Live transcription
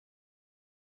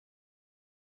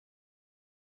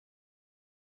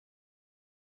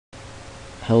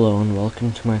Hello and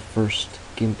welcome to my first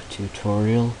GIMP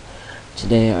tutorial.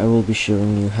 Today I will be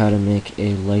showing you how to make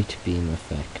a light beam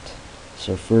effect.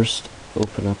 So first,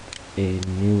 open up a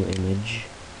new image.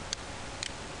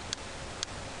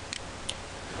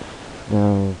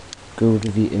 Now go to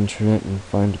the internet and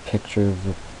find a picture of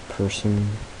a person.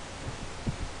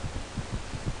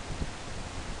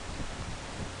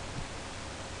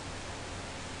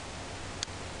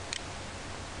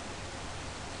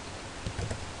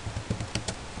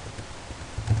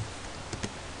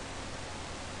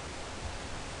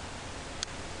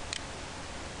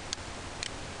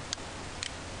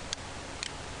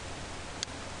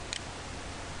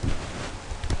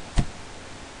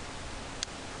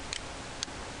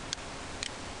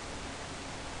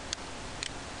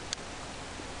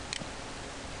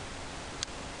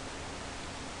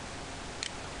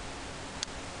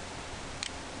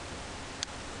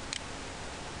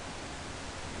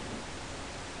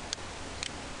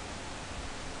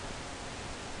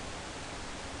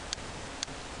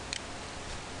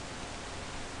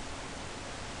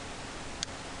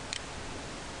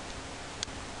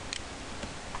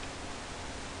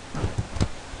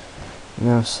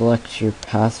 Now select your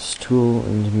paths tool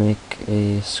and make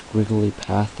a squiggly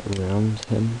path around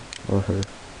him or her.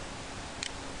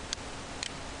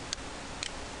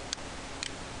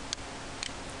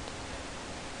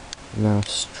 Now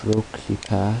stroke the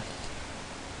path.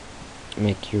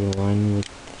 Make your line width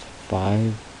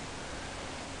 5.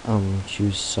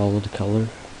 Choose solid color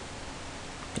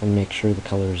and make sure the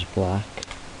color is black.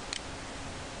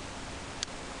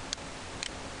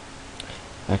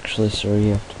 Actually, sorry,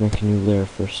 you have to make a new layer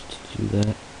first to do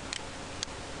that.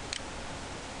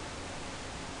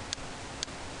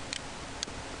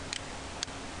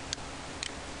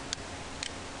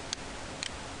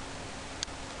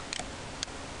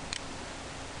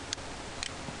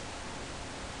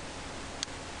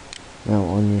 Now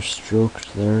on your stroke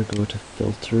there, go to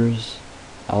Filters,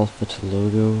 Alpha to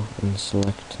Logo, and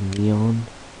select Neon.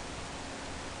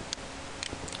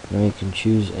 Now you can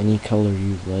choose any color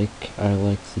you like. I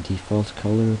like the default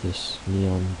color, this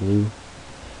neon blue,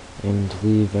 and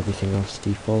leave everything else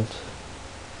default.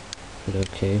 Hit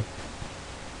OK.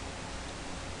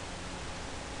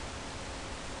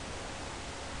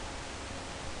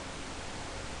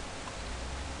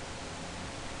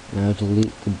 Now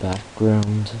delete the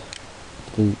background,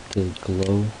 delete the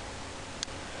glow,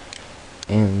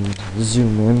 and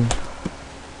zoom in.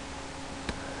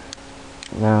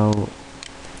 Now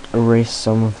erase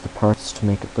some of the parts to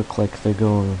make it look like they're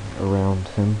going around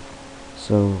him.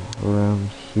 So around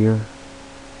here.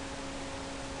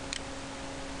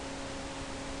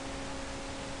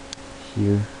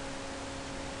 Here.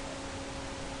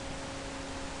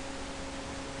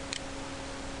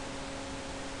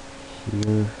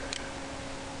 Here.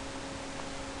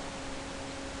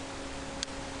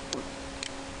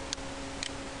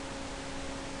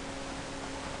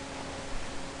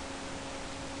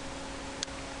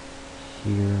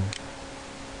 Here,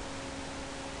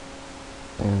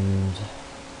 and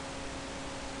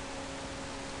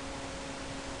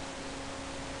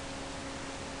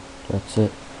that's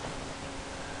it.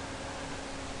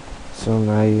 So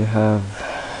now you have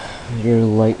your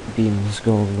light beams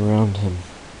going around him.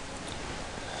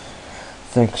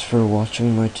 Thanks for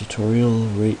watching my tutorial.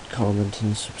 Rate, comment,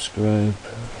 and subscribe.